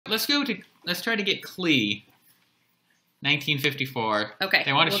let's try to get Klee. 1954. Okay.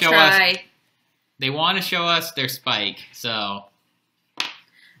 They want to show us. They want to show us their Spike. So.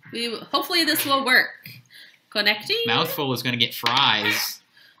 Hopefully this will work. Connecting. Mouthful is going to get fries.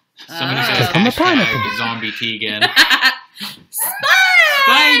 Somebody says zombie Tegan.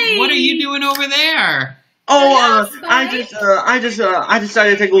 Spike, what are you doing over there? Oh, I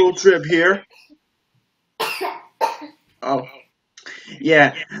decided to take a little trip here. Oh,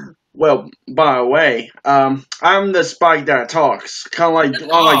 yeah. Well, by the way, I'm the Spike that talks, kind of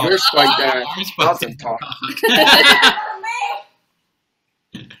like your Spike that doesn't talk.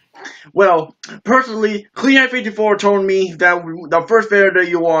 Well, personally, Clean54 told me that the first video that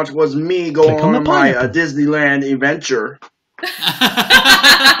you watched was me going on my Disneyland adventure.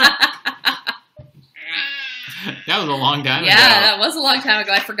 That was a long time ago. Yeah, that was a long time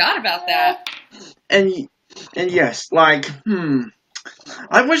ago. I forgot about that. And yes, like,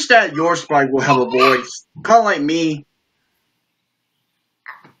 I wish that your Spike will have a voice, kind of like me.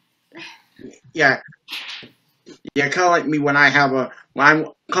 Yeah, kind of like me when I have a. I'm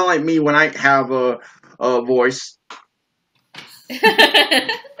kind of like me when I have a voice.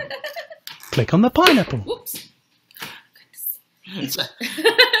 Click on the pineapple. Whoops. So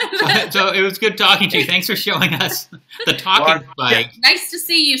it was good talking to you. Thanks for showing us the talking Spike. Yeah. Nice to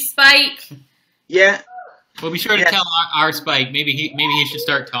see you, Spike. Yeah. We'll be sure to tell our Spike. Maybe he should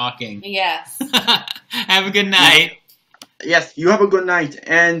start talking. Yes. Have a good night. Yes, you have a good night,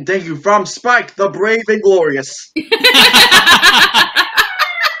 and thank you from Spike, the Brave and Glorious.